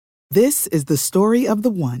This is the story of the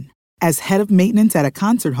one. As head of maintenance at a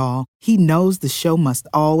concert hall, he knows the show must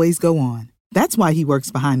always go on. That's why he works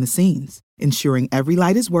behind the scenes, ensuring every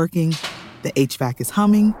light is working, the HVAC is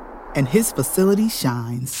humming, and his facility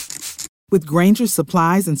shines. With Grainger's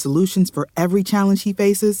supplies and solutions for every challenge he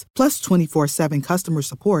faces, plus 24/7 customer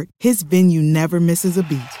support, his venue never misses a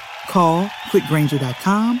beat. Call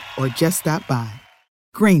quickgrainger.com or just stop by.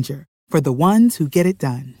 Grainger, for the ones who get it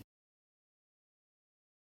done.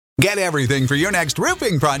 Get everything for your next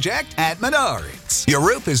roofing project at Menards. Your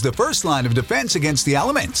roof is the first line of defense against the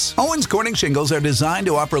elements. Owens Corning shingles are designed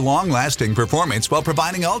to offer long-lasting performance while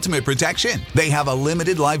providing ultimate protection. They have a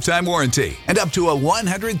limited lifetime warranty and up to a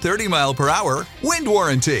 130-mile-per-hour wind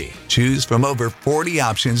warranty. Choose from over 40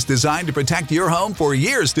 options designed to protect your home for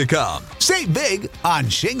years to come. Save big on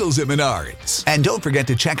shingles at Menards. And don't forget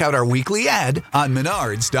to check out our weekly ad on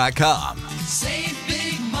Menards.com. Save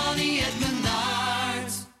big money at Menards.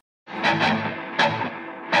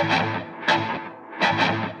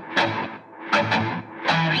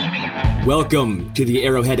 Welcome to the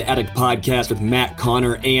Arrowhead Addict Podcast with Matt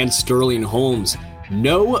Connor and Sterling Holmes.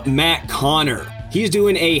 No Matt Connor. He's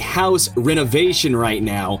doing a house renovation right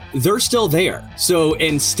now. They're still there. So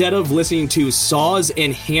instead of listening to saws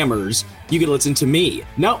and hammers, you can listen to me.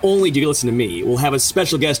 Not only do you listen to me, we'll have a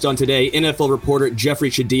special guest on today, NFL reporter Jeffrey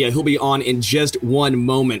Chadiha. He'll be on in just one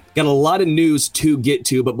moment. Got a lot of news to get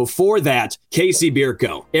to, but before that, KC Bier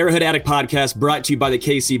Co. Arrowhead Addict Podcast brought to you by the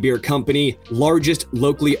KC Bier Company, largest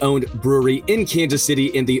locally owned brewery in Kansas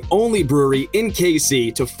City and the only brewery in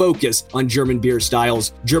KC to focus on German beer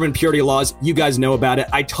styles. German purity laws, you guys know about it.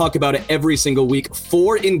 I talk about it every single week.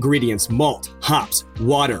 4 ingredients: malt, hops,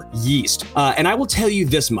 water, yeast. And I will tell you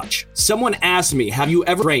this much. Someone asked me, have you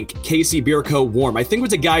ever drank KC Bier Co. warm? I think it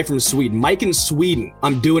was a guy from Sweden. Mike in Sweden.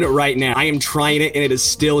 I'm doing it right now. I am trying it and it is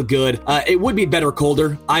still good. It would be better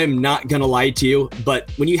colder. I am not going to lie to you.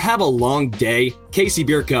 But when you have a long day, KC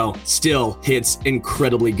Bier Co. still hits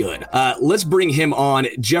incredibly good. Let's bring him on.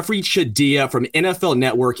 Jeffrey Chadiha from NFL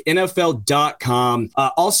Network, NFL.com.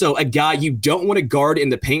 Also, a guy you don't want to guard in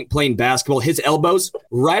the paint playing basketball. His elbows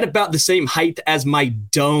right about the same height as my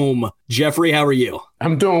dome. Jeffrey, how are you?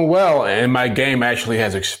 I'm doing well, and my game actually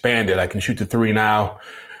has expanded. I can shoot the three now.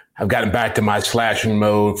 I've gotten back to my slashing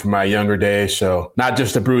mode from my younger days, so not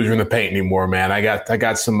just a bruiser in the paint anymore, man. I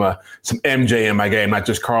got some MJ in my game, not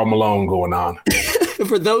just Karl Malone going on.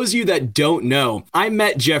 For those of you that don't know, I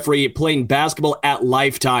met Jeffrey playing basketball at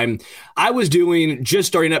Lifetime. I was just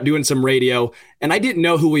starting up doing some radio, and I didn't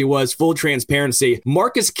know who he was, full transparency.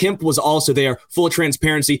 Marcus Kemp was also there, full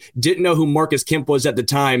transparency. Didn't know who Marcus Kemp was at the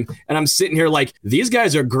time. And I'm sitting here like, these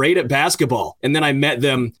guys are great at basketball. And then I met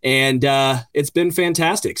them, and it's been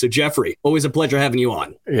fantastic. So Jeffrey, always a pleasure having you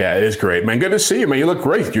on. Yeah, it is great, man. Good to see you, man. You look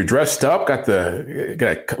great. You're dressed up, got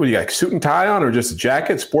a suit and tie on, or just a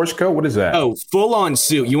jacket, sports coat? What is that? Oh, full on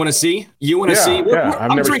suit. You want to see? You want to see?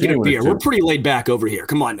 I'm drinking a beer. We're pretty laid back over here.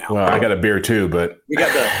 Come on now. Well, I got a beer too, but we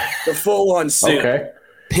got the full on suit. Okay.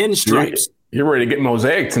 Pinstripes. You're ready to get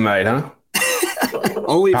mosaic tonight, huh?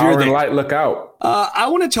 Only if Power you're there. and light, look out. I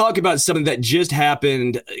want to talk about something that just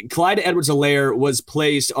happened. Clyde Edwards-Helaire was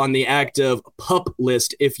placed on the active PUP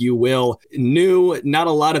list, if you will. Not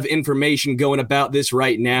a lot of information going about this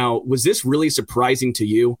right now. Was this really surprising to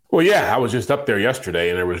you? Well, yeah, I was just up there yesterday,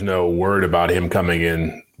 and there was no word about him coming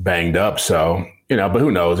in banged up. So, but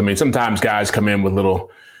who knows? I mean, sometimes guys come in with little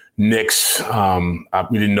nicks.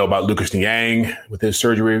 We didn't know about Lucas Niang with his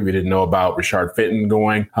surgery. We didn't know about Rashard Fenton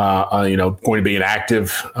going to be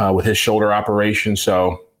inactive with his shoulder operation.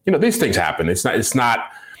 So, these things happen.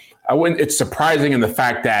 It's surprising in the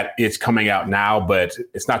fact that it's coming out now, but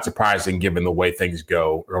it's not surprising given the way things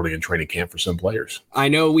go early in training camp for some players. I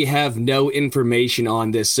know we have no information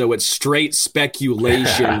on this, so it's straight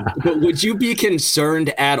speculation. But would you be concerned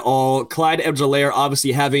at all? Clyde Edwards-Helaire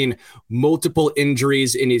obviously having multiple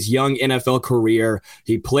injuries in his young NFL career.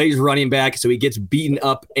 He plays running back, so he gets beaten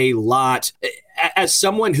up a lot. As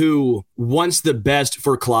someone who wants the best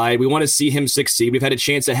for Clyde, we want to see him succeed. We've had a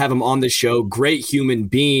chance to have him on the show. Great human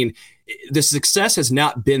being. The success has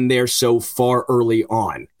not been there so far early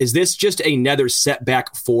on. Is this just another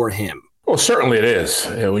setback for him? Well, certainly it is.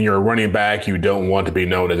 When you're a running back, you don't want to be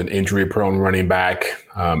known as an injury-prone running back.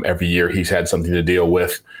 Every year he's had something to deal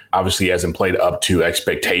with. Obviously, he hasn't played up to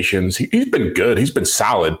expectations. He's been good. He's been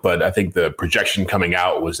solid. But I think the projection coming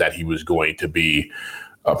out was that he was going to be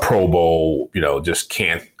a Pro Bowl,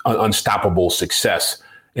 unstoppable success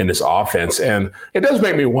in this offense. And it does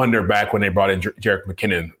make me wonder back when they brought in Jerick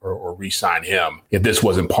McKinnon or re-signed him, if this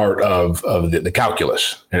wasn't part of the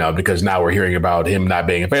calculus, because now we're hearing about him not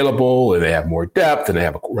being available and they have more depth and they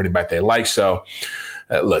have a running back they like. So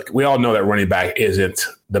Look, we all know that running back isn't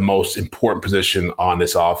the most important position on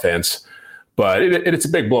this offense, but it's a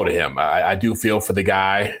big blow to him. I do feel for the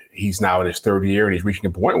guy. He's now in his third year, and he's reaching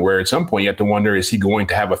a point where at some point you have to wonder, is he going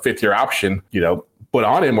to have a fifth-year option, put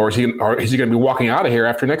on him, or is he going to be walking out of here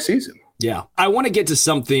after next season? Yeah. I want to get to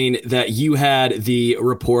something that you had the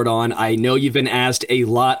report on. I know you've been asked a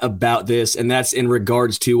lot about this, and that's in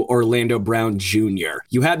regards to Orlando Brown Jr.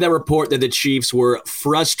 You had that report that the Chiefs were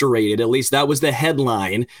frustrated, at least that was the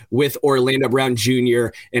headline, with Orlando Brown Jr.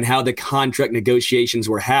 and how the contract negotiations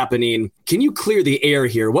were happening. Can you clear the air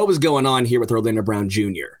here? What was going on here with Orlando Brown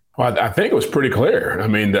Jr.? Well, I think it was pretty clear. I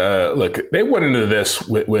mean, look, they went into this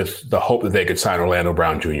with the hope that they could sign Orlando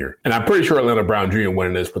Brown Jr. And I'm pretty sure Orlando Brown Jr. went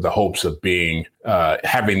into this with the hopes of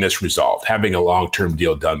having this resolved, having a long-term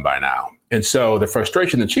deal done by now. And so the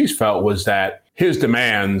frustration the Chiefs felt was that his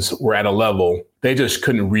demands were at a level they just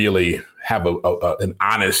couldn't really have an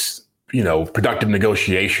honest, productive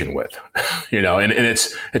negotiation with, and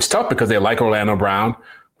it's tough because they like Orlando Brown,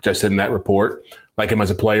 which I said in that report. Like him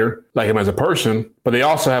as a player, like him as a person, but they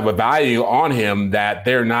also have a value on him that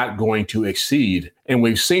they're not going to exceed. And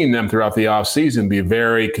we've seen them throughout the offseason be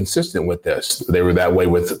very consistent with this. They were that way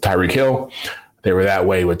with Tyreek Hill. They were that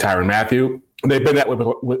way with Tyrann Mathieu. They've been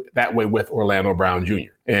that way with Orlando Brown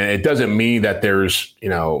Jr. And it doesn't mean that there's,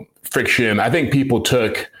 friction. I think people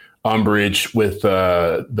took umbrage with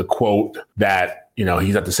the quote that,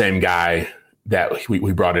 he's not the same guy that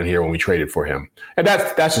we brought in here when we traded for him. And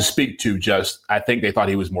that's to speak to just, I think they thought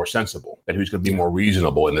he was more sensible, that he was going to be more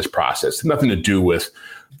reasonable in this process. Nothing to do with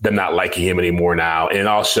them not liking him anymore now. And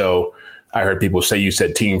also, I heard people say, you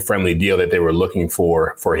said team-friendly deal that they were looking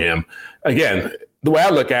for him. Again, the way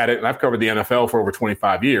I look at it, and I've covered the NFL for over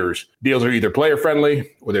 25 years, deals are either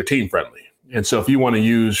player-friendly or they're team-friendly. And so if you want to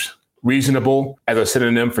use reasonable as a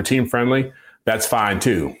synonym for team-friendly, that's fine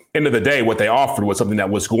too. End of the day, what they offered was something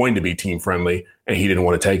that was going to be team friendly, and he didn't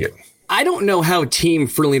want to take it. I don't know how team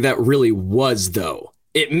friendly that really was, though.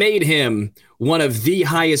 It made him one of the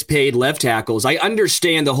highest paid left tackles. I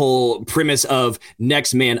understand the whole premise of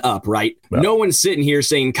next man up, right? Well, no one's sitting here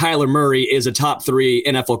saying Kyler Murray is a top 3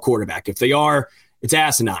 NFL quarterback. If they are, it's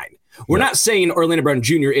asinine. We're not saying Orlando Brown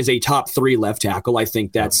Jr. is a top 3 left tackle. I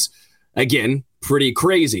think that's, again, pretty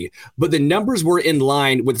crazy. But the numbers were in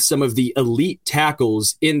line with some of the elite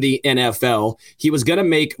tackles in the NFL. He was going to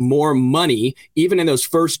make more money, even in those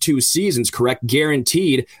first 2 seasons, correct?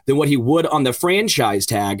 Guaranteed, than what he would on the franchise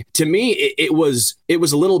tag. To me, it was a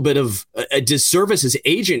little bit of a disservice his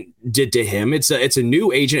agent did to him. It's a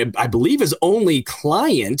new agent, I believe his only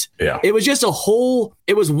client. Yeah. It was just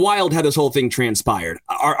it was wild how this whole thing transpired.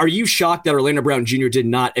 Are you shocked that Orlando Brown Jr. did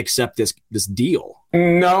not accept this deal?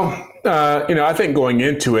 No. I think going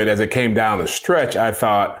into it, as it came down the stretch, I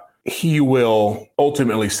thought he will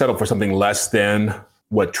ultimately settle for something less than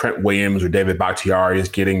what Trent Williams or David Bakhtiari is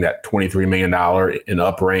getting, that $23 million in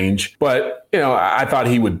up range. But, I thought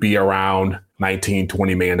he would be around $19,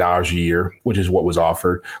 $20 million a year, which is what was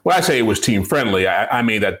offered. When I say it was team friendly, I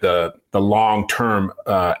mean that the long-term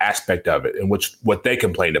aspect of it, and what they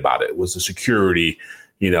complained about it was the security,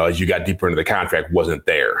 as you got deeper into the contract, wasn't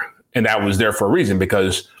there. And that was there for a reason,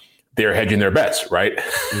 because they're hedging their bets, right?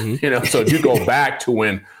 Mm-hmm. So if you go back to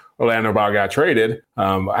when Orlando Brown got traded,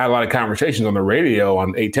 I had a lot of conversations on the radio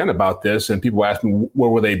on 810 about this, and people asked me, where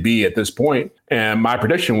will they be at this point? And my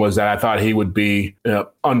prediction was that I thought he would be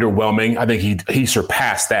underwhelming. I think he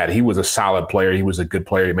surpassed that. He was a solid player. He was a good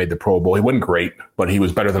player. He made the Pro Bowl. He wasn't great, but he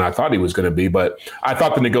was better than I thought he was going to be. But I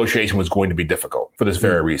thought the negotiation was going to be difficult for this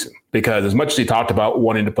very reason, because as much as he talked about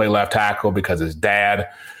wanting to play left tackle because his dad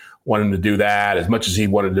wanted him to do that, as much as he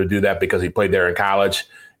wanted to do that because he played there in college,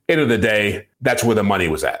 end of the day, that's where the money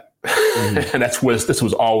was at. And this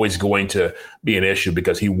was always going to be an issue,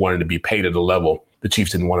 because he wanted to be paid at a level the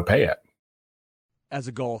Chiefs didn't want to pay at. As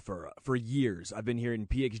a golfer, for years, I've been hearing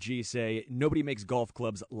PXG say nobody makes golf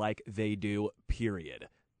clubs like they do, period.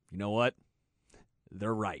 You know what?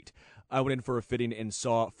 They're right. I went in for a fitting and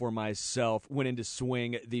saw for myself, went in to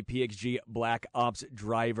swing the PXG Black Ops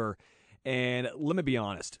driver. And let me be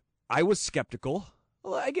honest, I was skeptical.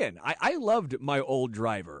 Well, again, I loved my old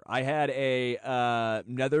driver. I had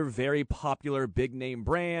another very popular big name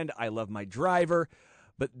brand. I love my driver,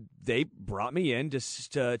 but they brought me in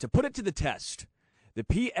just to put it to the test. The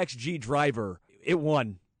PXG driver, it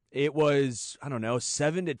won. It was,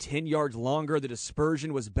 7 to 10 yards longer. The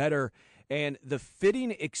dispersion was better, and the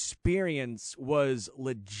fitting experience was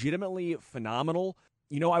legitimately phenomenal.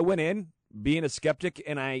 I went in being a skeptic,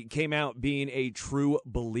 and I came out being a true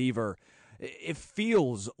believer. It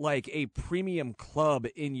feels like a premium club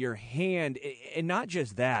in your hand, and not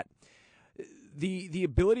just that. the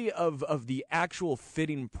ability of the actual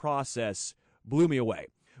fitting process blew me away.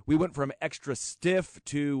 We went from extra stiff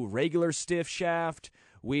to regular stiff shaft.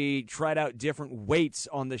 We tried out different weights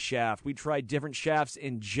on the shaft. We tried different shafts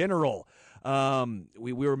in general.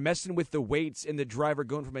 We were messing with the weights in the driver,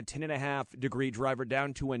 going from a 10.5 degree driver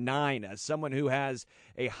down to a 9. As someone who has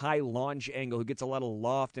a high launch angle, who gets a lot of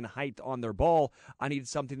loft and height on their ball, I needed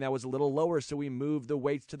something that was a little lower, so we moved the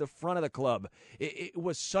weights to the front of the club. It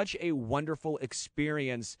was such a wonderful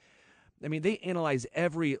experience. I mean, they analyze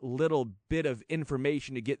every little bit of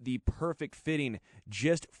information to get the perfect fitting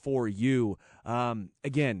just for you.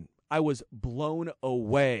 Again, I was blown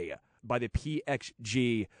away by the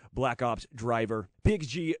PXG Black Ops driver.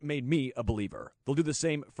 PXG made me a believer. They'll do the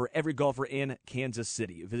same for every golfer in Kansas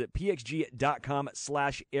City. Visit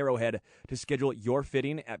pxg.com/arrowhead to schedule your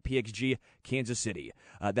fitting at PXG Kansas City.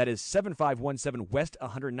 That is 7517 West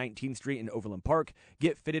 119th Street in Overland Park.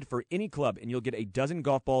 Get fitted for any club and you'll get a dozen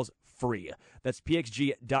golf balls free. That's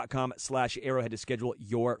pxg.com/arrowhead to schedule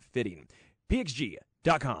your fitting.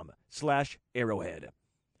 pxg.com/arrowhead.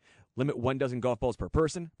 Limit 1 dozen golf balls per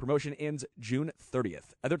person. Promotion ends June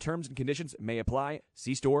 30th. Other terms and conditions may apply.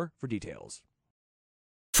 See store for details.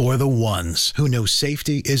 For the ones who know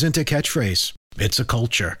safety isn't a catchphrase, it's a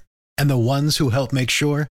culture. And the ones who help make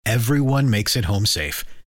sure everyone makes it home safe.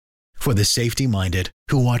 For the safety-minded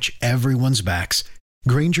who watch everyone's backs,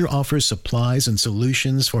 Grainger offers supplies and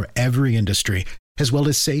solutions for every industry, as well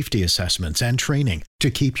as safety assessments and training to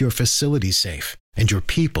keep your facilities safe and your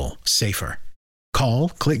people safer. Call,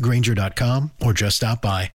 click Grainger.com, or just stop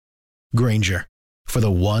by. Grainger, for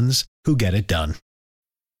the ones who get it done.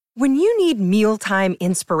 When you need mealtime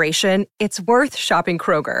inspiration, it's worth shopping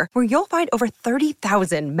Kroger, where you'll find over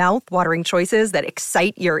 30,000 mouth-watering choices that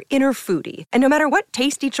excite your inner foodie. And no matter what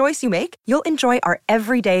tasty choice you make, you'll enjoy our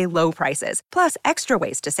everyday low prices, plus extra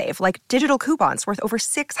ways to save, like digital coupons worth over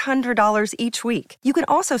 $600 each week. You can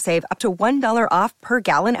also save up to $1 off per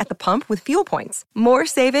gallon at the pump with fuel points. More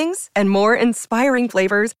savings and more inspiring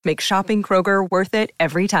flavors make shopping Kroger worth it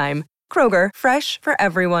every time. Kroger, fresh for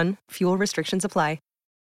everyone. Fuel restrictions apply.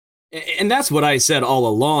 And that's what I said all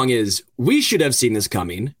along is we should have seen this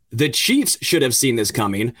coming. The Chiefs should have seen this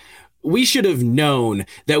coming. We should have known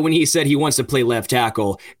that when he said he wants to play left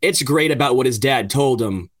tackle, it's great about what his dad told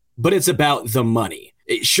him, but it's about the money.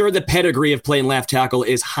 Sure, the pedigree of playing left tackle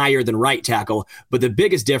is higher than right tackle, but the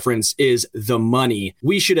biggest difference is the money.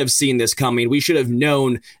 We should have seen this coming. We should have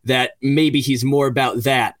known that maybe he's more about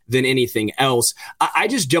that than anything else. I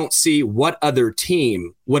just don't see what other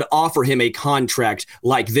team would offer him a contract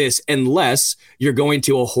like this unless you're going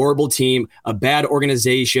to a horrible team, a bad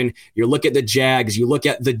organization. You look at the Jags, you look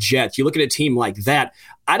at the Jets, you look at a team like that.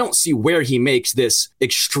 I don't see where he makes this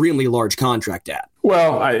extremely large contract at.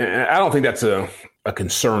 Well, I don't think that's a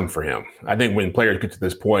concern for him. I think when players get to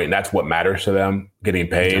this point, and that's what matters to them, getting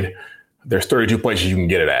paid, okay, there's 32 places you can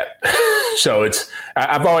get it at. So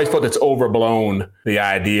I've always felt it's overblown, the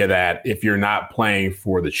idea that if you're not playing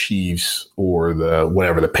for the Chiefs or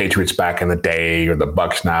the Patriots back in the day or the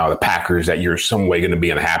Bucs now, the Packers, that you're some way going to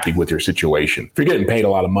be unhappy with your situation. If you're getting paid a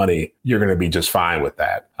lot of money, you're going to be just fine with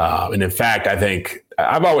that. And in fact, I think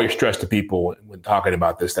I've always stressed to people when talking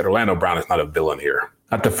about this that Orlando Brown is not a villain here.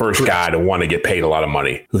 Not the first guy to want to get paid a lot of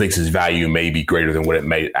money, who thinks his value may be greater than what it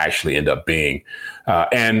may actually end up being.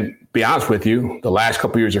 And be honest with you, the last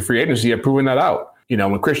couple of years of free agency have proven that out. You know,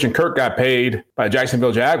 when Christian Kirk got paid by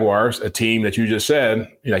Jacksonville Jaguars, a team that you just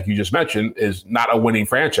said, like you just mentioned, is not a winning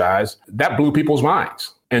franchise, that blew people's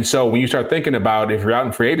minds. And so when you start thinking about if you're out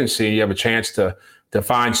in free agency, you have a chance to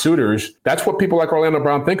find suitors, that's what people like Orlando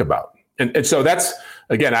Brown think about. And so that's,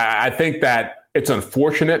 again, I think that it's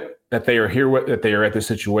unfortunate that they are here, that they are at this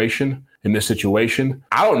situation, in this situation.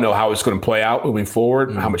 I don't know how it's going to play out moving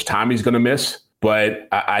forward, how much time he's going to miss. But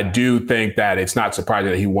I do think that it's not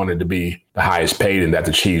surprising that he wanted to be the highest paid and that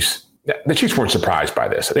the Chiefs weren't surprised by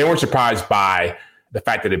this. They weren't surprised by the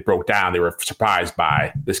fact that it broke down. They were surprised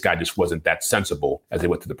by this guy just wasn't that sensible as they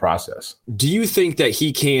went through the process. Do you think that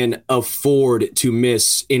he can afford to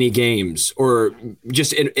miss any games? Or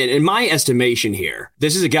just in my estimation here,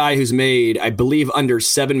 this is a guy who's made, I believe, under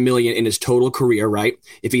 $7 million in his total career, right?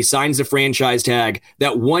 If he signs the franchise tag,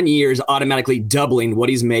 that 1 year is automatically doubling what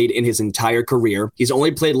he's made in his entire career. He's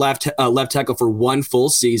only played left tackle for one full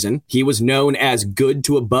season. He was known as good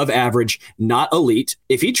to above average, not elite.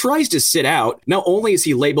 If he tries to sit out, not only is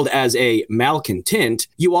he labeled as a malcontent,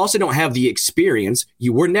 you also don't have the experience.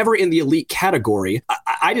 You were never in the elite category.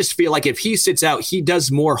 I just feel like if he sits out, he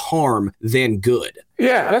does more harm than good.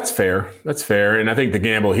 Yeah, that's fair. That's fair. And I think the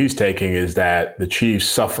gamble he's taking is that the Chiefs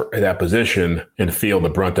suffer that position and feel the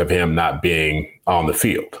brunt of him not being on the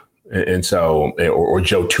field. And so, or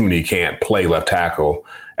Joe Thuney can't play left tackle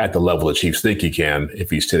at the level the Chiefs think he can if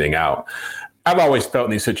he's sitting out. I've always felt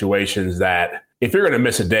in these situations that if you're going to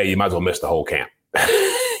miss a day, you might as well miss the whole camp.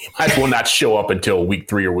 You might as well not show up until week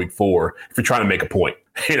 3 or week 4 if you're trying to make a point.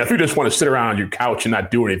 If you just want to sit around on your couch and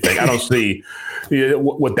not do anything, I don't see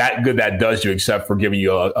what that good that does you, except for giving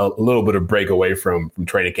you a little bit of break away from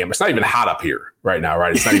training camp. It's not even hot up here right now,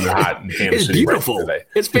 right? It's not even hot in Kansas City. It's beautiful. Right today.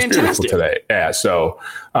 It's fantastic. Beautiful today. Yeah. So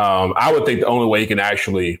I would think the only way he can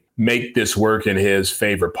actually make this work in his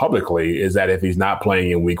favor publicly is that if he's not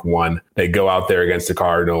playing in week 1, they go out there against the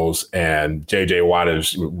Cardinals and J.J. Watt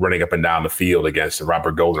is running up and down the field against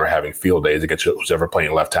Robert Golden, or having field days against who's ever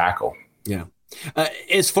playing left tackle. Yeah.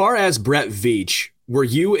 As far as Brett Veach, were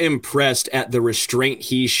you impressed at the restraint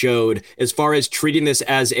he showed as far as treating this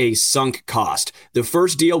as a sunk cost? The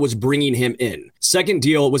first deal was bringing him in. Second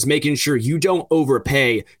deal was making sure you don't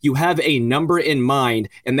overpay. You have a number in mind,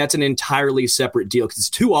 and that's an entirely separate deal. Because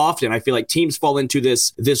too often I feel like teams fall into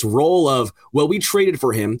this role of, well, we traded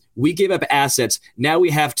for him, we gave up assets, now we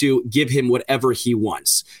have to give him whatever he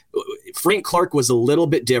wants. Frank Clark was a little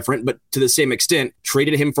bit different, but to the same extent,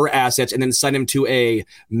 traded him for assets and then signed him to a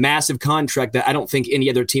massive contract that I don't think any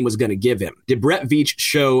other team was going to give him. Did Brett Veach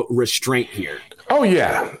show restraint here? Oh,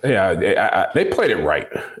 yeah. Yeah. They played it right.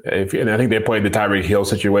 And I think they played the Tyreek Hill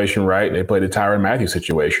situation right. They played the Tyrann Mathieu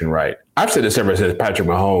situation right. I've said this ever since Patrick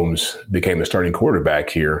Mahomes became the starting quarterback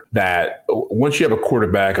here, that once you have a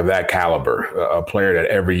quarterback of that caliber, a player that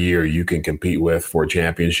every year you can compete with for a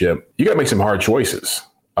championship, you got to make some hard choices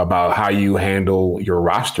about how you handle your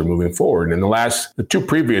roster moving forward. And the 2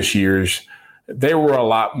 previous years, they were a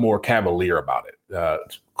lot more cavalier about it.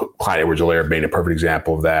 Clyde Edwards-Helaire being a perfect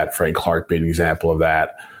example of that. Frank Clark being an example of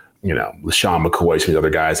that. LeSean McCoy, some of the other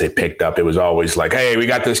guys they picked up. It was always like, hey, we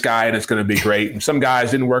got this guy and it's going to be great. And some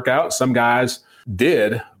guys didn't work out. Some guys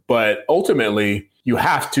did. But ultimately, you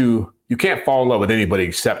can't fall in love with anybody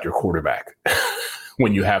except your quarterback.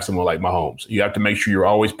 When you have someone like Mahomes, you have to make sure you're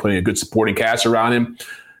always putting a good supporting cast around him. You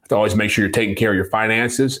have to always make sure you're taking care of your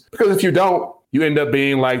finances, because if you don't, you end up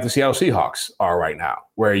being like the Seattle Seahawks are right now,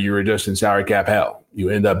 where you're just in salary cap hell. You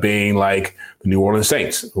end up being like the New Orleans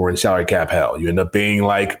Saints, who are in salary cap hell. You end up being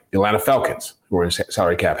like the Atlanta Falcons, who are in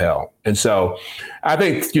salary cap hell. And so I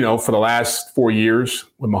think, for the last 4 years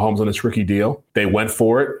with Mahomes on this rookie deal, they went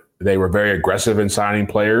for it. They were very aggressive in signing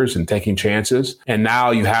players and taking chances. And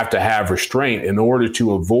now you have to have restraint in order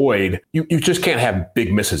to avoid, you just can't have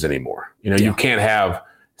big misses anymore. You can't have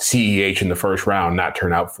CEH in the first round not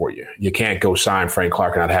turn out for you. You can't go sign Frank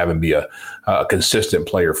Clark and not have him be a consistent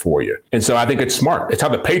player for you. And so I think it's smart. It's how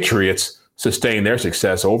the Patriots sustain their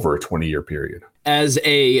success over a 20-year period. As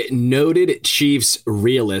a noted Chiefs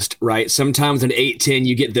realist, right? Sometimes in 810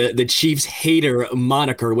 you get the Chiefs hater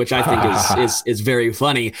moniker, which I think is very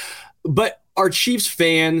funny. But are Chiefs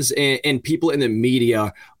fans and people in the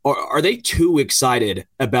media, are they too excited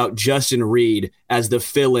about Justin Reid as the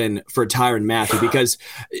fill-in for Tyrann Mathieu? Because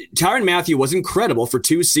Tyrann Mathieu was incredible for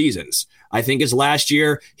 2 seasons. I think his last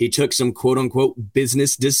year, he took some quote-unquote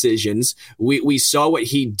business decisions. We saw what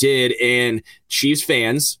he did, and Chiefs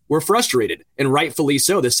fans were frustrated, and rightfully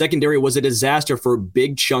so. The secondary was a disaster for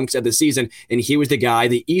big chunks of the season, and he was the guy,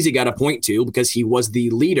 the easy guy to point to because he was the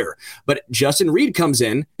leader. But Justin Reid comes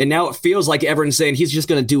in, and now it feels like everyone's saying he's just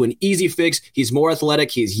going to do an easy fix. He's more athletic.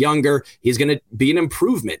 He's younger. He's going to be an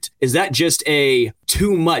improvement. Is that just a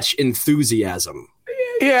too much enthusiasm?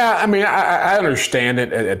 Yeah, I mean, I understand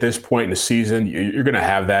it at this point in the season. You're going to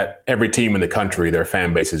have that. Every team in the country, their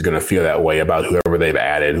fan base is going to feel that way about whoever they've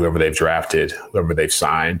added, whoever they've drafted, whoever they've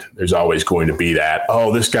signed. There's always going to be that,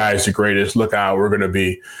 oh, this guy is the greatest. Look out. We're going to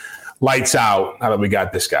be lights out now that we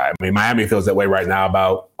got this guy. I mean, Miami feels that way right now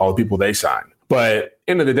about all the people they signed. But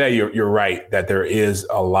end of the day, you're right that there is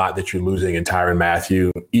a lot that you're losing in Tyrann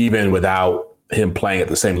Mathieu, even without him playing at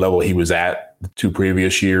the same level he was at the 2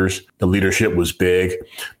 previous years. The leadership was big.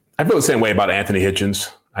 I feel the same way about Anthony Hitchens.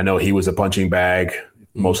 I know he was a punching bag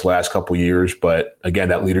most last couple of years, but again,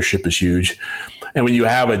 that leadership is huge. And when you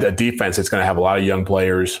have a defense that's going to have a lot of young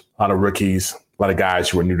players, a lot of rookies, a lot of guys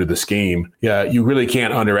who are new to the scheme, you really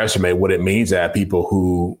can't underestimate what it means to have people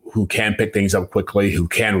who can pick things up quickly, who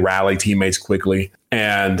can rally teammates quickly.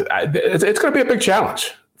 And it's going to be a big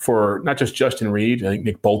challenge for not just Justin Reid. I think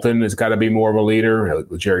Nick Bolton has got to be more of a leader.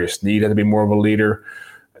 L'Jarius Sneed has to be more of a leader.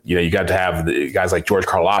 You got to have the guys like George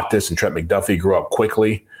Karlaftis and Trent McDuffie grow up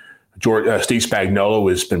quickly. Steve Spagnuolo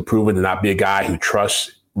has been proven to not be a guy who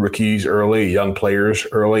trusts rookies early, young players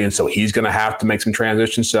early, and so he's going to have to make some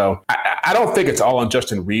transitions. So I don't think it's all on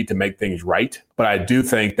Justin Reid to make things right, but I do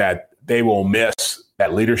think that they will miss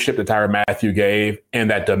that leadership that Tyrann Mathieu gave and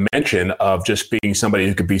that dimension of just being somebody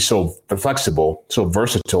who could be so flexible, so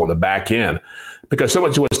versatile in the back end. Because so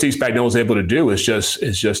much of what Steve Spagnuolo is able to do is just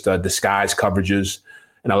disguise coverages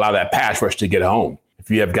and allow that pass rush to get home. If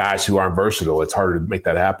you have guys who aren't versatile, it's harder to make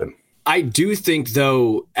that happen. I do think,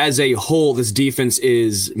 though, as a whole, this defense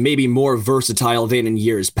is maybe more versatile than in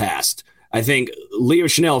years past. I think Leo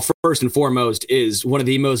Chenal, first and foremost, is one of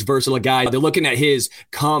the most versatile guys. They're looking at his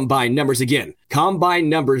combine numbers. Again, combine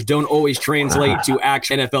numbers don't always translate to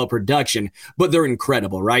actual NFL production, but they're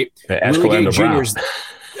incredible, right? Willie Gay Jr.'s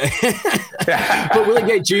but Willie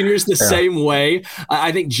Gay Jr. is the same way.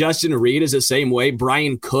 I think Justin Reed is the same way.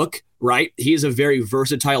 Brian Cook, right? He's a very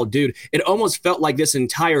versatile dude. It almost felt like this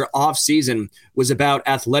entire offseason was about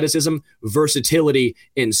athleticism, versatility,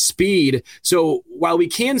 and speed. So while we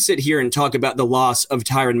can sit here and talk about the loss of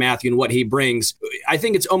Tyrann Mathieu and what he brings, I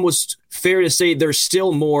think it's almost fair to say they're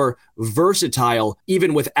still more versatile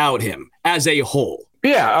even without him as a whole.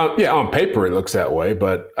 Yeah, on paper it looks that way,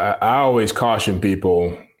 but I always caution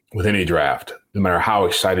people with any draft, no matter how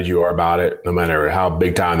excited you are about it, no matter how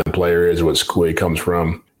big time the player is, what school he comes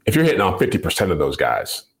from, if you're hitting on 50% of those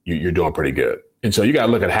guys, you're doing pretty good. And so you got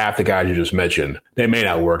to look at half the guys you just mentioned. They may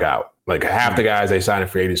not work out. Like half the guys they sign in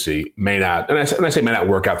free agency may not, and I say may not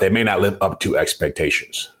work out, they may not live up to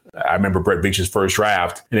expectations. I remember Brett Veach's first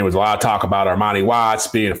draft, and there was a lot of talk about Armani Watts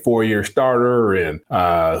being a 4-year starter, and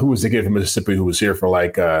who was the kid from Mississippi who was here for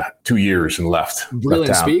like 2 years and left?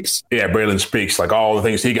 Braylon Speaks? Yeah, Braylon Speaks. Like all the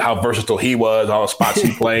things, how versatile he was, all the spots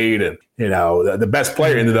he played, and the best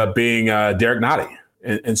player ended up being Derek Nottie.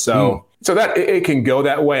 And so that it can go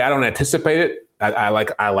that way. I don't anticipate it. I like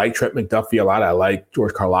Trent McDuffie a lot. I like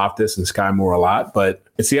George Karlaftis and Sky Moore a lot, but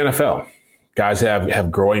it's the NFL. Guys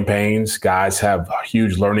have growing pains. Guys have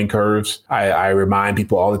huge learning curves. I remind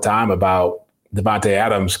people all the time about Devontae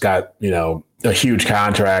Adams got, a huge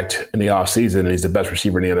contract in the offseason, and he's the best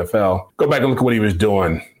receiver in the NFL. Go back and look at what he was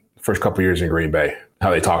doing the first couple of years in Green Bay,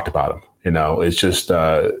 how they talked about him. It's just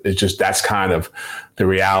that's kind of the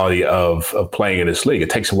reality of playing in this league.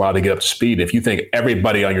 It takes a while to get up to speed. If you think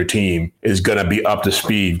everybody on your team is going to be up to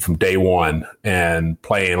speed from day one and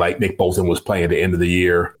playing like Nick Bolton was playing at the end of the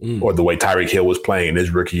year, or the way Tyreek Hill was playing in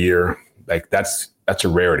his rookie year, like that's a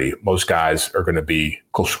rarity. Most guys are going to be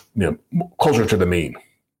closer to the mean.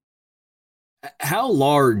 How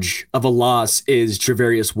large of a loss is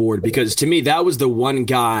Charvarius Ward? Because to me, that was the one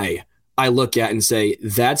guy I look at and say,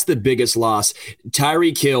 that's the biggest loss.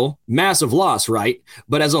 Tyreek Hill, massive loss, right?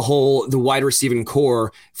 But as a whole, the wide receiving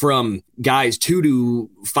core from guys 2 to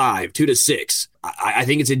 5, 2 to 6, I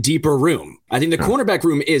think it's a deeper room. I think the cornerback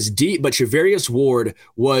room is deep, but Charvarius Ward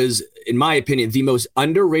was, in my opinion, the most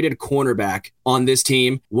underrated cornerback on this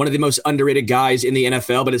team. One of the most underrated guys in the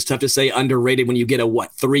NFL, but it's tough to say underrated when you get a,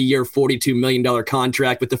 3-year, $42 million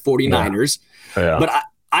contract with the 49ers. Yeah. But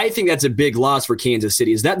I think that's a big loss for Kansas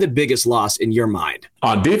City. Is that the biggest loss in your mind?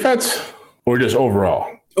 On defense or just overall?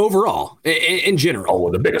 Overall, in general. Oh,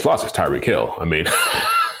 well, the biggest loss is Tyreek Hill. I mean,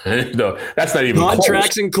 that's not even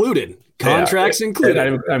contracts close. Included. Contracts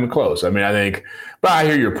included. Not even close. I mean, but I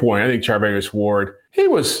hear your point. I think Charvarius Ward, he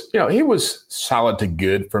was solid to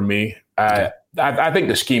good for me. I think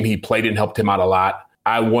the scheme he played in helped him out a lot.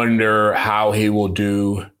 I wonder how he will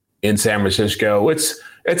do in San Francisco. It's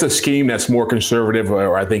a scheme that's more conservative,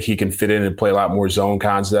 or I think he can fit in and play a lot more zone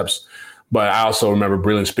concepts. But I also remember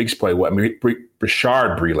Breeland Speaks played well. I mean,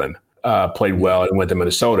 Rashard Breeland played well and went to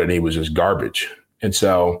Minnesota, and he was just garbage. And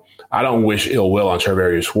so I don't wish ill will on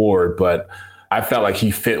Charvarius Ward, but I felt like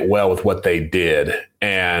he fit well with what they did.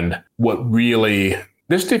 And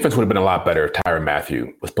this defense would have been a lot better if Tyrann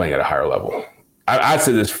Mathieu was playing at a higher level. I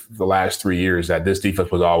said this for the last 3 years, that this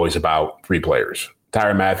defense was always about 3 players: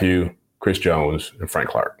 Tyrann Mathieu, Chris Jones, and Frank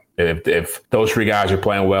Clark. If those 3 guys are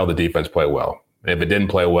playing well, the defense played well. And if it didn't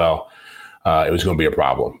play well, it was going to be a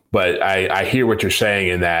problem. But I hear what you're saying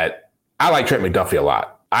in that I like Trent McDuffie a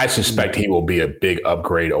lot. I suspect he will be a big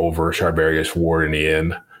upgrade over Charvarius Ward in the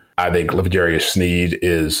end. I think L'Jarius Sneed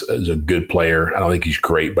is a good player. I don't think he's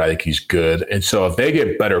great, but I think he's good. And so if they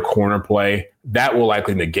get better corner play, that will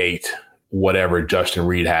likely negate whatever Justin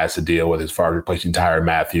Reed has to deal with as far as replacing Tyrann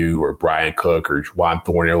Mathieu or Brian Cook or Juan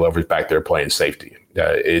Thornhill, whoever's back there playing safety.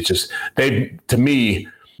 It's just, to me,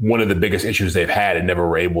 one of the biggest issues they've had and never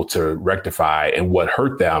were able to rectify, and what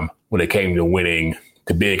hurt them when it came to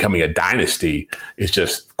becoming a dynasty, is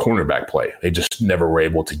just cornerback play. They just never were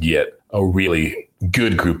able to get a really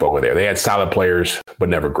good group over there. They had solid players, but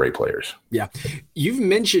never great players. Yeah. You've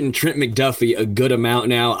mentioned Trent McDuffie a good amount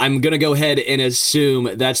now. I'm going to go ahead and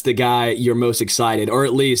assume that's the guy you're most excited, or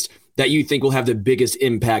at least that you think will have the biggest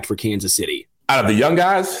impact for Kansas City. Out of the young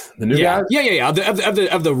guys, the new guys? Yeah.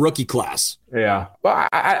 Of the rookie class. Yeah. Well,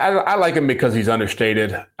 I like him because he's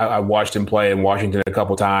understated. I watched him play in Washington a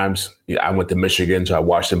couple times. I went to Michigan, so I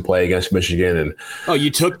watched him play against Michigan. And you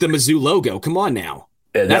took the Mizzou logo. Come on now.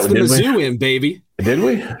 That's the Mizzou in, baby. Did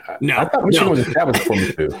we? No. I thought Michigan was established before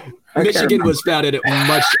Mizzou. Michigan was founded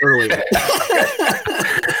much earlier.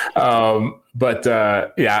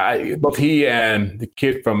 Both he and the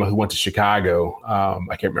kid who went to Chicago,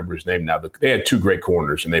 I can't remember his name now, but they had two great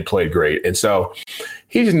corners and they played great. And so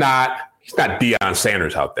he's not Deion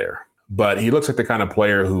Sanders out there, but he looks like the kind of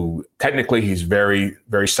player who technically he's very,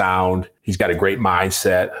 very sound. He's got a great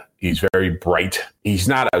mindset. He's very bright. He's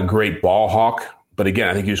not a great ball hawk, but again,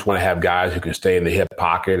 I think you just want to have guys who can stay in the hip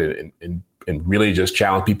pocket and really just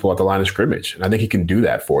challenge people at the line of scrimmage. And I think he can do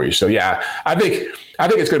that for you. So, yeah, I think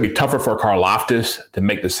it's going to be tougher for Karlaftis to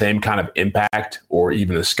make the same kind of impact or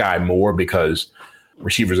even the Sky Moore because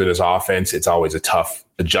receivers in his offense, it's always a tough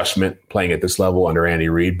adjustment playing at this level under Andy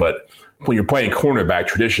Reid. But when you're playing cornerback,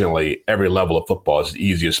 traditionally, every level of football is the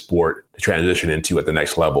easiest sport to transition into at the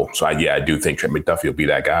next level. So, I do think Trent McDuffie will be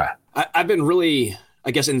that guy. I've been really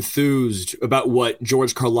enthused about what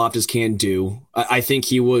George Karlaftis can do. I think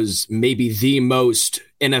he was maybe the most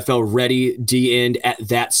NFL-ready D-end at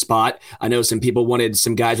that spot. I know some people wanted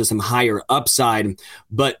some guys with some higher upside,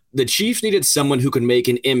 but the Chiefs needed someone who could make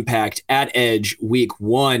an impact at edge week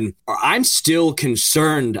one. I'm still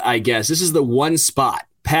concerned, I guess. This is the one spot,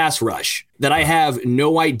 pass rush, that I have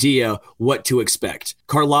no idea what to expect.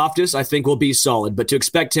 Karlaftis, I think, will be solid, but to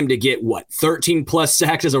expect him to get, 13-plus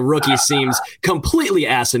sacks as a rookie seems completely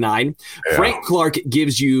asinine. Yeah. Frank Clark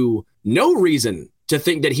gives you no reason to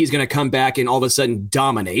think that he's going to come back and all of a sudden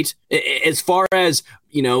dominate. As far as,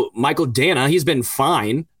 Michael Dana, he's been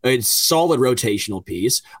fine. A solid rotational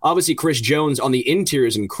piece. Obviously, Chris Jones on the interior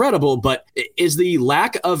is incredible, but is the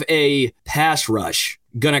lack of a pass rush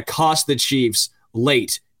going to cost the Chiefs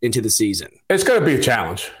late into the season? It's going to be a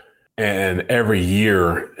challenge. And every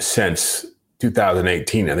year since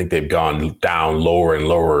 2018, I think they've gone down lower and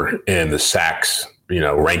lower in the sacks,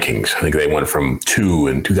 rankings. I think they went from 2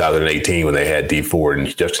 in 2018 when they had Dee Ford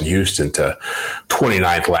and Justin Houston to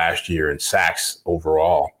 29th last year in sacks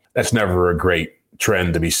overall. That's never a great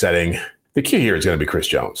trend to be setting. The key here is going to be Chris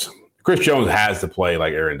Jones. Chris Jones has to play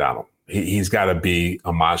like Aaron Donald. He's got to be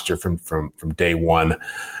a monster from day one.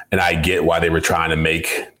 And I get why they were trying to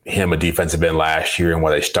make him a defensive end last year and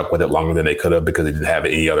why they stuck with it longer than they could have because they didn't have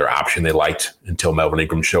any other option they liked until Melvin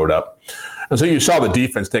Ingram showed up. And so you saw the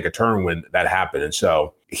defense take a turn when that happened. And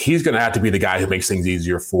so he's going to have to be the guy who makes things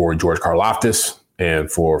easier for George Karlaftis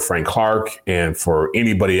and for Frank Clark and for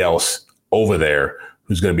anybody else over there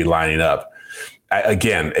who's going to be lining up.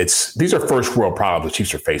 Again, these are first world problems the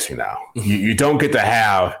Chiefs are facing now. You don't get to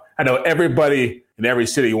have – I know everybody in every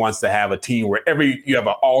city wants to have a team where you have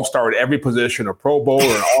an all-star at every position, a Pro Bowler,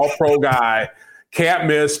 an all-pro guy, can't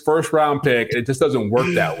miss, first-round pick. It just doesn't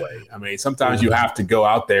work that way. I mean, sometimes you have to go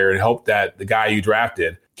out there and hope that the guy you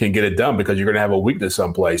drafted can get it done because you're going to have a weakness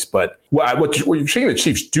someplace. But what you're seeing the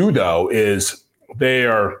Chiefs do, though, is they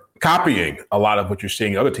are copying a lot of what you're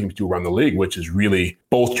seeing other teams do around the league, which is really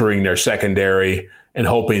bolstering their secondary and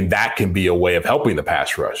hoping that can be a way of helping the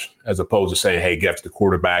pass rush, as opposed to saying, hey, get to the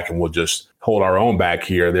quarterback and we'll just hold our own back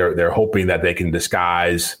here. They're hoping that they can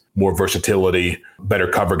disguise more versatility, better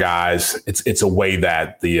cover guys. It's a way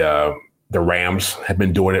that the Rams have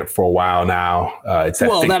been doing it for a while now.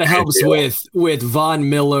 That helps with Von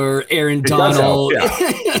Miller, Aaron Donald.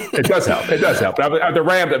 It does help. It does help. The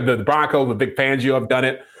Rams, the Broncos, the Vic Fangio have done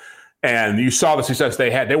it. And you saw the success they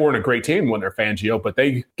had. They weren't a great team when they're Fangio, but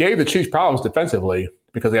they gave the Chiefs problems defensively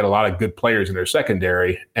because they had a lot of good players in their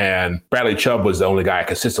secondary. And Bradley Chubb was the only guy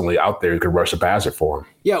consistently out there who could rush the passer for him.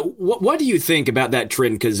 Yeah, what do you think about that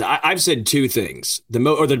trend? Because I've said two things. The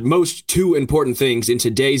most two important things in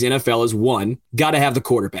today's NFL is, one, got to have the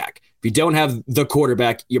quarterback. If you don't have the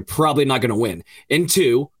quarterback, you're probably not going to win. And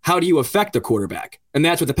two, how do you affect the quarterback? And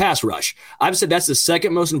that's with the pass rush. I've said that's the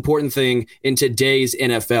second most important thing in today's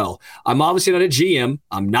NFL. I'm obviously not a GM.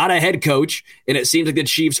 I'm not a head coach. And it seems like the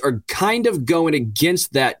Chiefs are kind of going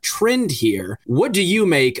against that trend here. What do you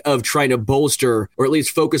make of trying to bolster or at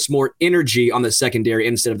least focus more energy on the secondary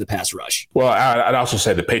instead of the pass rush? Well, I'd also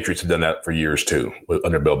say the Patriots have done that for years too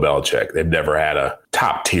under Bill Belichick. They've never had a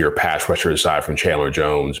top-tier pass rusher aside from Chandler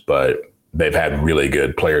Jones, but they've had really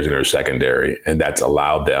good players in their secondary, and that's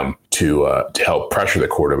allowed them to help pressure the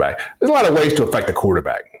quarterback. There's a lot of ways to affect the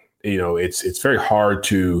quarterback. It's very hard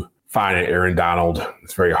to find an Aaron Donald.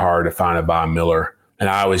 It's very hard to find a Von Miller. And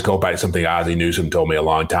I always go back to something Ozzie Newsome told me a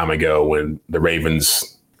long time ago when the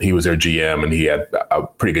Ravens He was their GM, and he had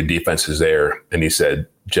pretty good defenses there. And he said,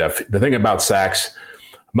 Jeff, the thing about sacks,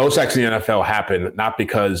 most sacks in the NFL happen not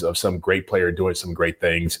because of some great player doing some great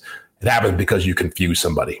things. It happens because you confuse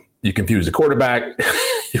somebody. You confuse the quarterback,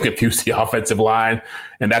 you confuse the offensive line,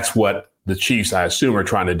 and that's what the Chiefs, I assume, are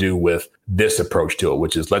trying to do with this approach to it,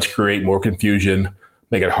 which is let's create more confusion,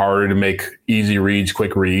 make it harder to make easy reads,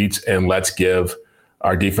 quick reads, and let's give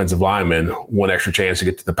our defensive linemen one extra chance to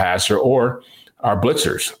get to the passer or our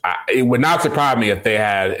blitzers. It would not surprise me if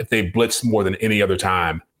they blitzed more than any other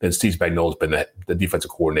time than Steve Spagnuolo has been the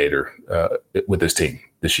defensive coordinator with this team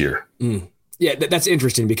this year. Yeah, that's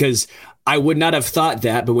interesting because I would not have thought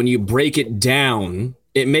that, but when you break it down,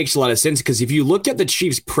 it makes a lot of sense because if you look at the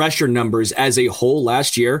Chiefs' pressure numbers as a whole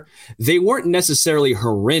last year, they weren't necessarily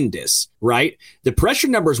horrendous, right? The pressure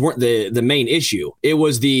numbers weren't the main issue. It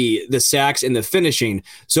was the sacks and the finishing.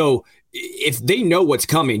 So if they know what's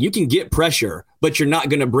coming, you can get pressure, but you're not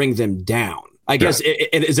going to bring them down. I guess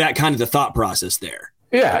is that kind of the thought process there?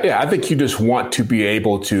 Yeah. I think you just want to be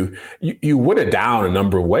able to you win it down a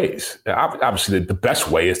number of ways. Obviously, the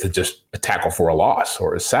best way is to just tackle for a loss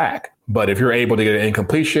or a sack. But if you're able to get an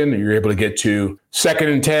incompletion, you're able to get to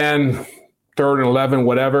 2nd and 10, 3rd and 11,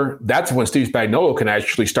 whatever, that's when Steve Spagnuolo can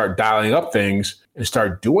actually start dialing up things and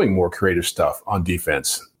start doing more creative stuff on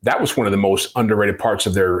defense. That was one of the most underrated parts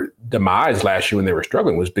of their demise last year when they were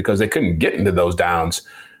struggling, was because they couldn't get into those downs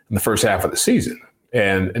in the first half of the season.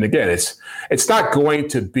 And again, it's not going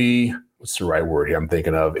to be, what's the right word here I'm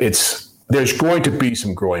thinking of? There's going to be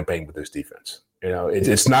some growing pain with this defense.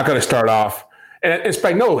 It's not going to start off. And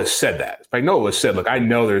Spagnuolo has said that. Spagnuolo has said, look, I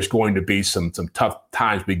know there's going to be some tough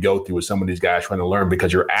times we go through with some of these guys trying to learn,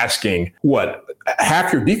 because you're asking,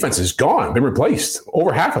 half your defense is gone, been replaced,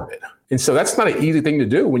 over half of it. And so that's not an easy thing to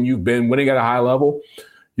do when you've been winning at a high level.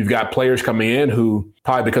 You've got players coming in who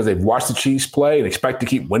probably because they've watched the Chiefs play and expect to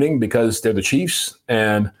keep winning because they're the Chiefs,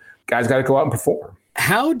 and guys got to go out and perform.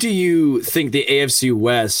 How do you think the AFC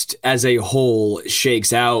West as a whole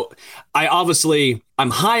shakes out? I'm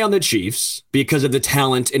high on the Chiefs because of the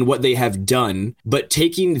talent and what they have done, but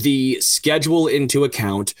taking the schedule into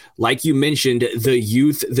account, like you mentioned, the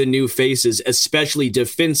youth, the new faces, especially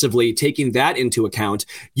defensively, taking that into account,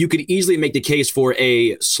 you could easily make the case for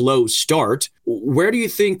a slow start. Where do you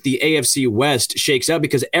think the AFC West shakes out?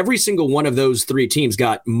 Because every single one of those three teams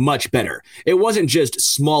got much better. It wasn't just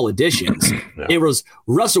small additions. No. It was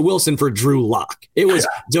Russell Wilson for Drew Lock. It was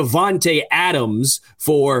Devontae Adams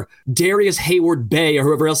for Darius Hayward-Bay or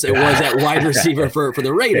whoever else it was at wide receiver for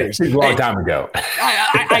the Raiders. A long time ago.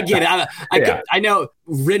 I get it. I know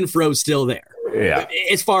Renfro's still there. Yeah.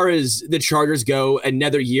 As far as the Chargers go,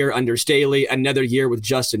 another year under Staley, another year with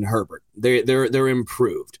Justin Herbert. They're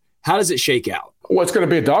improved. How does it shake out? Well, it's going to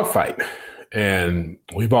be a dogfight. And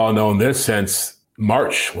we've all known this since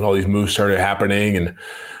March, when all these moves started happening and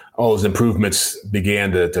all those improvements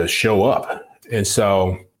began to show up. And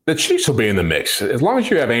so the Chiefs will be in the mix. As long as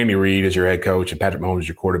you have Andy Reid as your head coach and Patrick Mahomes as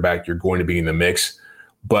your quarterback, you're going to be in the mix.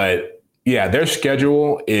 But yeah, their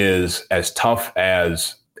schedule is as tough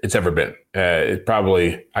as it's ever been. It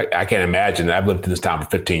probably, I can't imagine. I've lived in this town for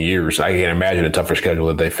 15 years. I can't imagine a tougher schedule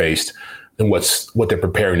that they faced than what they're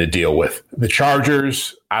preparing to deal with. The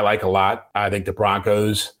Chargers, I like a lot. I think the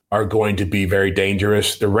Broncos are going to be very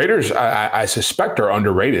dangerous. The Raiders, I suspect, are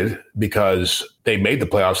underrated because they made the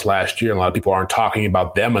playoffs last year, and a lot of people aren't talking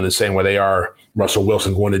about them in the same way they are Russell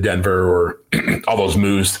Wilson going to Denver or all those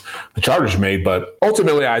moves the Chargers made. But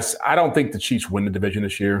ultimately, I don't think the Chiefs win the division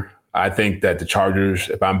this year. I think that the Chargers,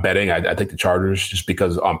 if I'm betting, I think the Chargers, just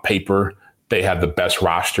because on paper they have the best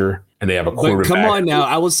roster and they have a quarterback. But come on now,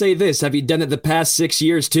 I will say this. Have you done it the past 6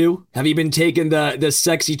 years too? Have you been taking the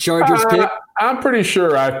sexy Chargers pick? I'm pretty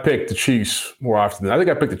sure I've picked the Chiefs more often than I think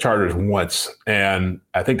I picked the Chargers once, and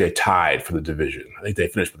I think they tied for the division. I think they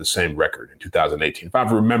finished with the same record in 2018. If I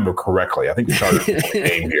remember correctly, I think the Chargers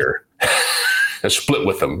came here. Split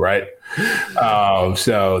with them, right?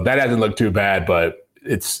 So that hasn't looked too bad, but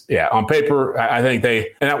it's, on paper, I think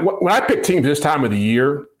when I pick teams this time of the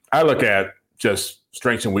year, I look at just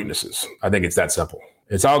strengths and weaknesses. I think it's that simple.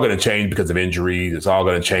 It's all going to change because of injuries. It's all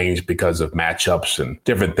going to change because of matchups and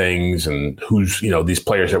different things, and who's, these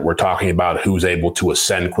players that we're talking about, who's able to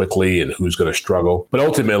ascend quickly and who's going to struggle. But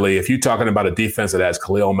ultimately, if you're talking about a defense that has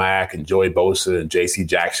Khalil Mack and Joey Bosa and J.C.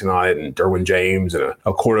 Jackson on it and Derwin James and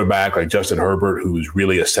a quarterback like Justin Herbert, who's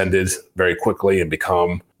really ascended very quickly and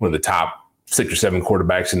become one of the top 6 or 7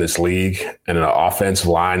 quarterbacks in this league, and an offensive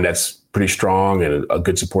line that's pretty strong and a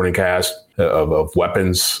good supporting cast of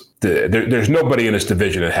weapons. There's nobody in this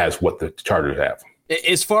division that has what the Chargers have.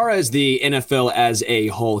 As far as the NFL as a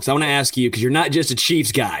whole, because I want to ask you, because you're not just a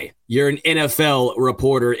Chiefs guy, You're an NFL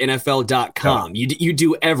reporter, NFL.com. Yeah. You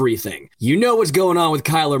do everything. You know what's going on with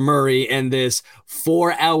Kyler Murray and this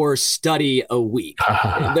 4-hour study a week.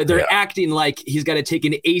 They're acting like he's got to take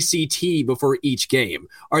an ACT before each game.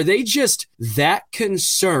 Are they just that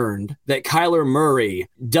concerned that Kyler Murray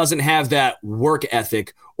doesn't have that work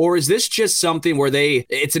ethic? Or is this just something where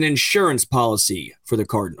it's an insurance policy for the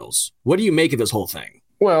Cardinals? What do you make of this whole thing?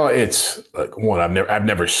 Well, it's like, one, I've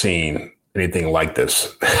never seen anything like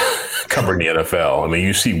this covering the NFL. I mean,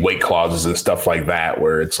 you see weight clauses and stuff like that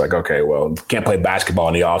where it's like, okay, well, can't play basketball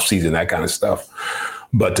in the offseason, that kind of stuff.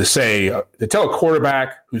 But to tell a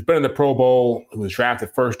quarterback who's been in the Pro Bowl, who was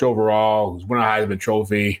drafted first overall, who's won a Heisman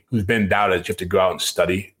Trophy, who's been doubted, you have to go out and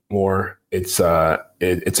study more. It's a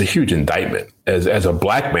huge indictment. As a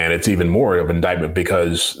black man, it's even more of an indictment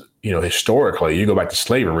because, historically, you go back to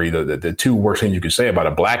slavery, the two worst things you could say about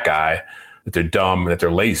a black guy, that they're dumb and that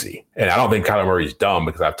they're lazy. And I don't think Kyler Murray's dumb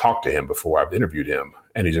because I've talked to him before. I've interviewed him,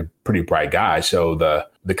 and he's a pretty bright guy. So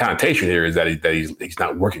the connotation here is that he's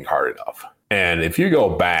not working hard enough. And if you go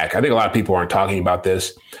back, I think a lot of people aren't talking about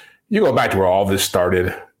this. You go back to where all this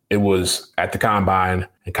started. It was at the Combine,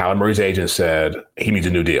 and Kyler Murray's agent said he needs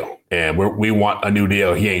a new deal. And we want a new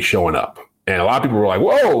deal. He ain't showing up. And a lot of people were like,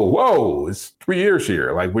 whoa, it's 3 years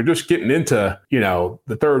here. Like, we're just getting into,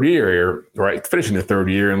 the third year here, right? Finishing the third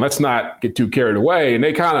year, and let's not get too carried away. And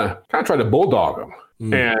they kind of tried to bulldog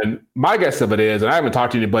him. And my guess of it is, and I haven't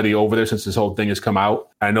talked to anybody over there since this whole thing has come out.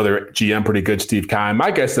 I know their GM pretty good, Steve Keim. My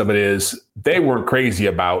guess of it is they weren't crazy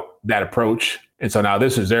about that approach. And so now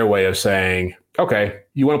this is their way of saying, okay,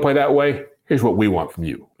 you want to play that way? Here's what we want from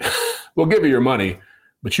you. We'll give you your money,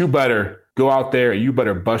 but you better go out there and you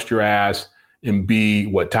better bust your ass and be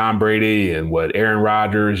what Tom Brady and what Aaron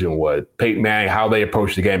Rodgers and what Peyton Manning, how they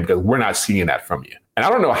approach the game, because we're not seeing that from you. And I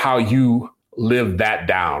don't know how you live that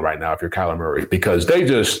down right now if you're Kyler Murray, because they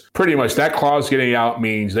just pretty much, that clause getting out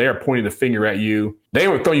means they are pointing the finger at you. They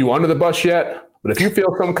haven't thrown you under the bus yet, but if you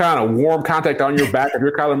feel some kind of warm contact on your back, if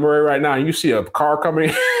you're Kyler Murray right now and you see a car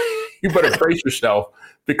coming, you better brace yourself,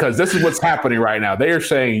 because this is what's happening right now. They are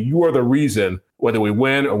saying you are the reason whether we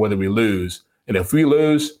win or whether we lose. And if we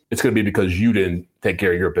lose, it's going to be because you didn't take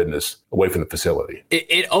care of your business away from the facility.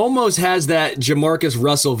 It almost has that Jamarcus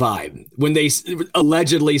Russell vibe when they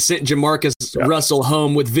allegedly sent Jamarcus Russell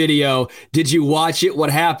home with video. Did you watch it?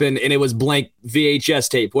 What happened? And it was blank VHS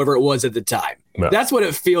tape, whatever it was at the time. Yeah. That's what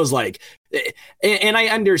it feels like. And I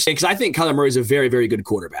understand, because I think Kyler Murray is a very, very good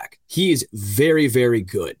quarterback. He is very, very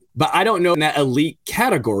good. But I don't know in that elite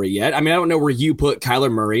category yet. I mean, I don't know where you put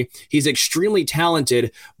Kyler Murray. He's extremely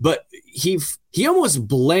talented, but he almost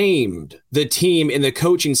blamed the team and the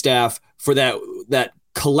coaching staff for that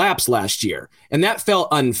collapse last year. And that felt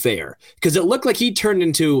unfair because it looked like he turned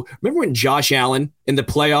into, remember when Josh Allen in the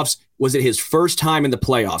playoffs, was it his first time in the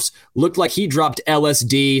playoffs? Looked like he dropped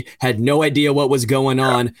LSD, had no idea what was going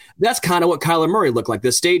on. That's kind of what Kyler Murray looked like.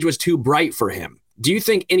 The stage was too bright for him. Do you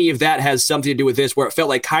think any of that has something to do with this, where it felt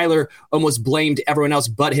like Kyler almost blamed everyone else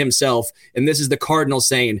but himself, and this is the Cardinals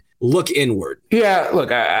saying, look inward? Yeah,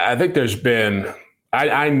 look, I think there's been –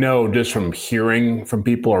 I know just from hearing from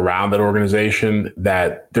people around that organization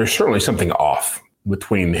that there's certainly something off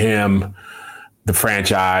between him, the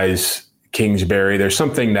franchise, Kingsbury. There's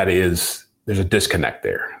something there's a disconnect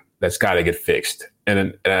there that's got to get fixed.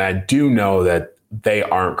 And I do know that they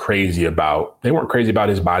weren't crazy about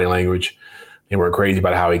his body language. They weren't crazy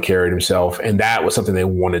about how he carried himself. And that was something they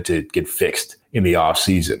wanted to get fixed in the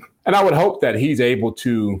offseason. And I would hope that he's able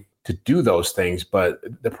to do those things. But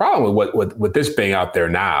the problem with this being out there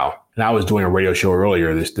now, and I was doing a radio show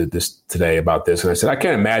earlier this today about this, and I said, I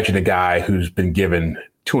can't imagine a guy who's been given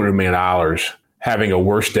 $200 million having a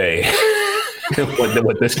worse day than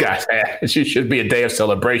what this guy's had. It should be a day of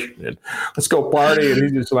celebration. And let's go party. And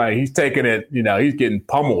he's just like, he's taking it, he's getting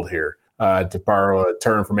pummeled here. To borrow a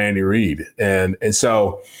term from Andy Reid. And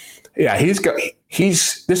so, yeah, this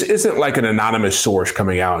isn't like an anonymous source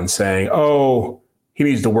coming out and saying, oh, he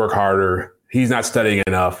needs to work harder. He's not studying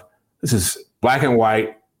enough. This is black and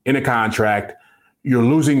white in a contract. You're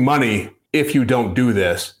losing money if you don't do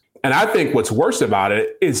this. And I think what's worse about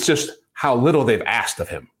it is just how little they've asked of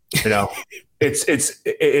him.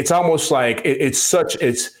 It's almost like it's such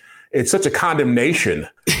a condemnation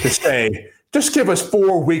to say, just give us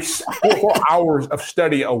 4 weeks, 4 hours of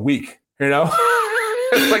study a week,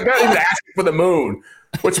 It's like not even asking for the moon.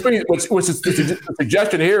 What's the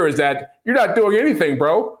suggestion here is that you're not doing anything,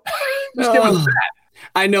 bro. Just give us that.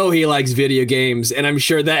 I know he likes video games, and I'm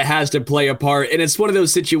sure that has to play a part. And it's one of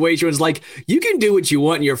those situations like you can do what you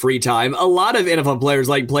want in your free time. A lot of NFL players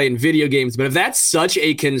like playing video games, but if that's such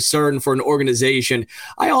a concern for an organization,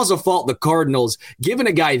 I also fault the Cardinals. Giving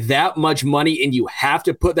a guy that much money and you have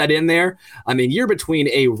to put that in there, I mean, you're between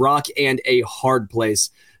a rock and a hard place.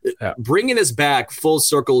 Yeah. Bringing this back full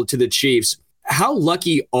circle to the Chiefs, how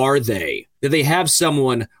lucky are they that they have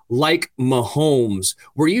someone like Mahomes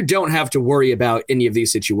where you don't have to worry about any of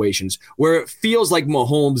these situations, where it feels like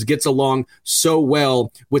Mahomes gets along so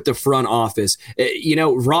well with the front office? You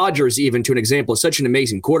know, Rodgers, even to an example, is such an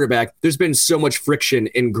amazing quarterback. There's been so much friction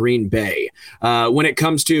in Green Bay. When it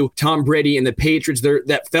comes to Tom Brady and the Patriots,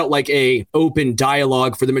 that felt like a open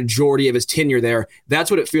dialogue for the majority of his tenure there. That's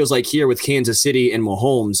what it feels like here with Kansas City and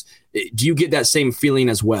Mahomes. Do you get that same feeling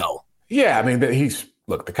as well? Yeah, I mean,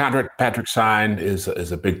 the contract Patrick signed is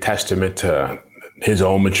a big testament to his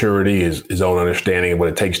own maturity, his own understanding of what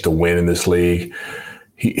it takes to win in this league.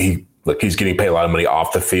 He's getting paid a lot of money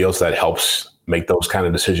off the field, so that helps make those kind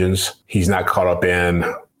of decisions. He's not caught up in,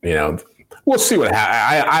 we'll see what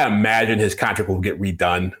happens. I imagine his contract will get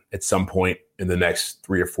redone at some point in the next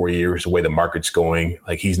 3 or 4 years, the way the market's going.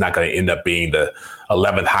 Like, he's not going to end up being the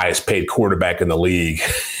 11th highest paid quarterback in the league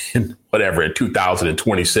in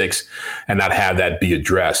 2026 and not have that be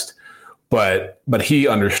addressed. But he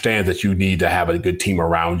understands that you need to have a good team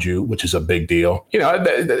around you, which is a big deal.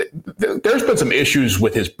 There's been some issues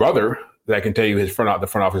with his brother that I can tell you the front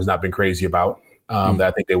office has not been crazy about, that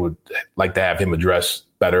I think they would like to have him address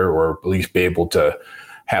better, or at least be able to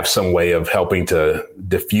have some way of helping to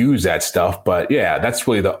diffuse that stuff. But yeah, that's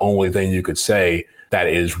really the only thing you could say that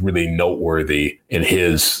is really noteworthy in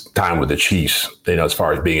his time with the Chiefs, as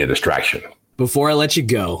far as being a distraction. Before I let you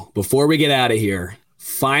go, before we get out of here,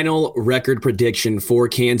 final record prediction for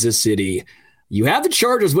Kansas City. You have the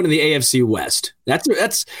Chargers winning the AFC West.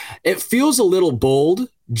 That's it feels a little bold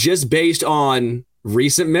just based on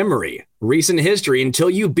recent memory, recent history. Until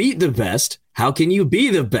you beat the best, how can you be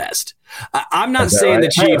the best? I'm not saying the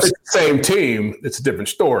Chiefs. It's the same team. It's a different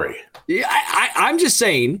story. Yeah, I'm just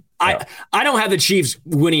saying I don't have the Chiefs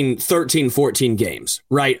winning 13, 14 games,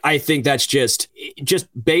 right? I think that's just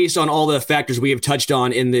based on all the factors we have touched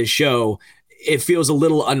on in this show. It feels a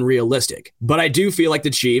little unrealistic, but I do feel like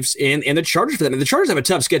the Chiefs and the Chargers for them. And the Chargers have a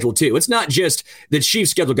tough schedule too. It's not just the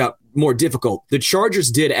Chiefs' schedule got more difficult. The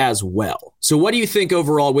Chargers did as well. So what do you think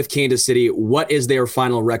overall with Kansas City? What is their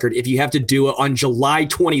final record if you have to do it on July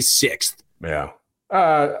 26th? Yeah.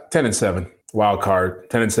 10-7 wild card,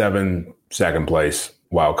 10-7 second place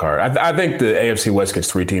wild card. I think the AFC West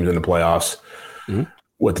gets 3 teams in the playoffs,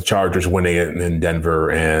 with the Chargers winning it in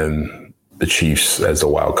Denver and the Chiefs as a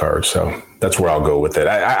wild card. So that's where I'll go with it.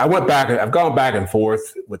 I've gone back and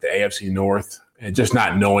forth with the AFC North, and just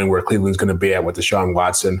not knowing where Cleveland's going to be at with Deshaun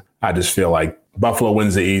Watson. I just feel like Buffalo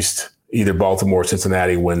wins the East. Either Baltimore or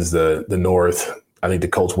Cincinnati wins the North. I think the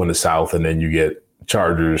Colts win the South, and then you get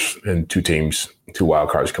Chargers and 2 wild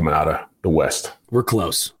cards coming out of the West. We're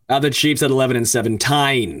close. The Chiefs at 11-7,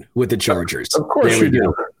 tying with the Chargers. Of course you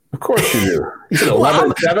do. Of course you do. You said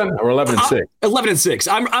 11-7 or 11-6? 11-6.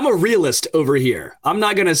 I'm a realist over here. I'm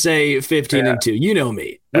not going to say 15-2. You know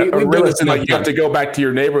me. You have to go back to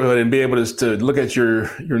your neighborhood and be able to look at your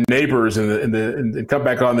neighbors and come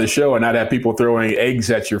back on the show and not have people throwing eggs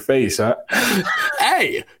at your face, huh?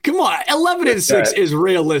 Hey, come on. 11-6 is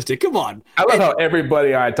realistic. Come on. I love how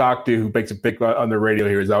everybody I talk to who makes a pick on the radio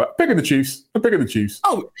here is picking the Chiefs. I'm picking the Chiefs.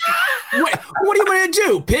 Oh, what do you want to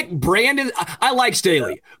do? Pick Brandon? I like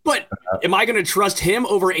Staley, but am I going to trust him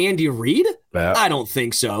over Andy Reid? I don't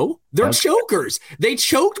think so. They're chokers. They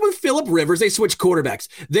choked with Phillip Rivers. They switched quarterbacks.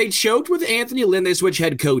 They choked with Anthony Lynn. They switch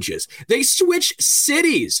head coaches. They switch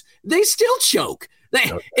cities. They still choke.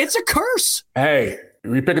 It's a curse. Hey,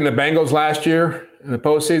 were you picking the Bengals last year in the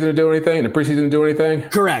postseason to do anything, in the preseason to do anything?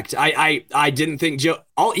 Correct. I didn't think Joe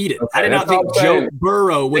 – I'll eat it. Okay, I did not think Joe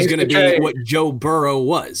Burrow was going to be what Joe Burrow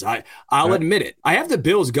was. I'll admit it. I have the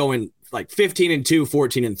Bills going like 15-2,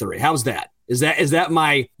 14-3. How's that? Is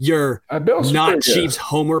that your not Chiefs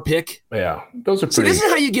homer pick? Yeah, those are pretty. So this is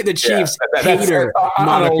how you get the Chiefs hater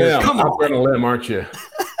moniker. Come on, I'm on a limb, aren't you?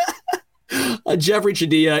 Jeffrey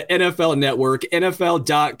Chadiha, NFL Network,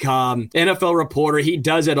 NFL.com, NFL reporter. He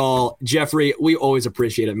does it all. Jeffrey, we always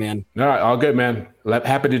appreciate it, man. All right, all good, man.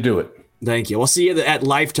 Happy to do it. Thank you. We'll see you at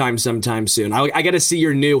Lifetime sometime soon. I got to see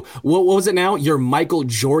your new, what was it now? Your Michael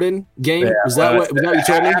Jordan game? Yeah, was that what you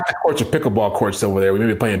told me? The courts are pickleball courts over there. We may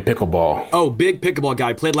be playing pickleball. Oh, big pickleball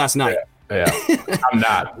guy. Played last night. Yeah, I'm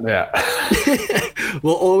not. Yeah.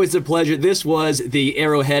 Well, always a pleasure. This was the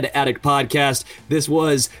Arrowhead Addict Podcast. This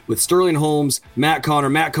was with Sterling Holmes, Matt Connor.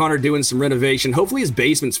 Matt Connor doing some renovation. Hopefully his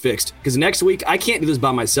basement's fixed, because next week I can't do this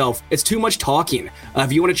by myself. It's too much talking.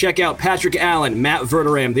 If you want to check out Patrick Allen, Matt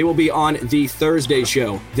Verderam, they will be on the Thursday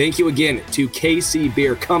show. Thank you again to KC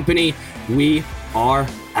Beer Company. We are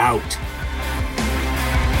out.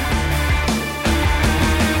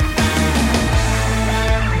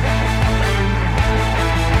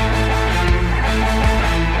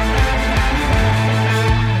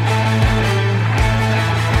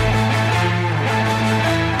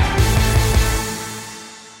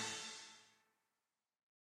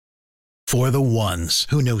 For the ones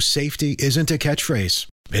who know safety isn't a catchphrase,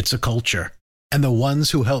 it's a culture. And the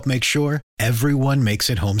ones who help make sure everyone makes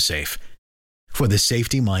it home safe. For the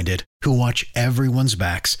safety-minded who watch everyone's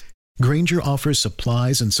backs, Grainger offers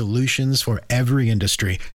supplies and solutions for every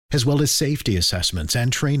industry, as well as safety assessments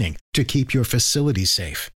and training to keep your facilities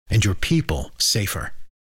safe and your people safer.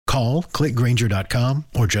 Call, click Grainger.com,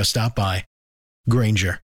 or just stop by.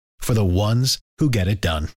 Grainger, for the ones who get it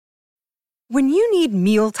done. When you need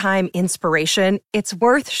mealtime inspiration, it's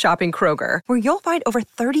worth shopping Kroger, where you'll find over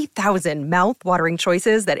 30,000 mouth-watering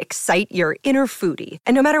choices that excite your inner foodie.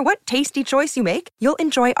 And no matter what tasty choice you make, you'll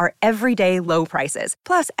enjoy our everyday low prices,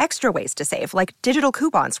 plus extra ways to save, like digital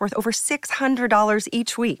coupons worth over $600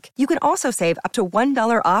 each week. You can also save up to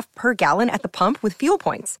 $1 off per gallon at the pump with fuel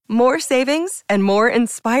points. More savings and more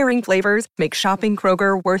inspiring flavors make shopping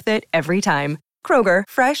Kroger worth it every time. Kroger,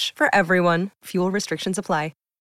 fresh for everyone. Fuel restrictions apply.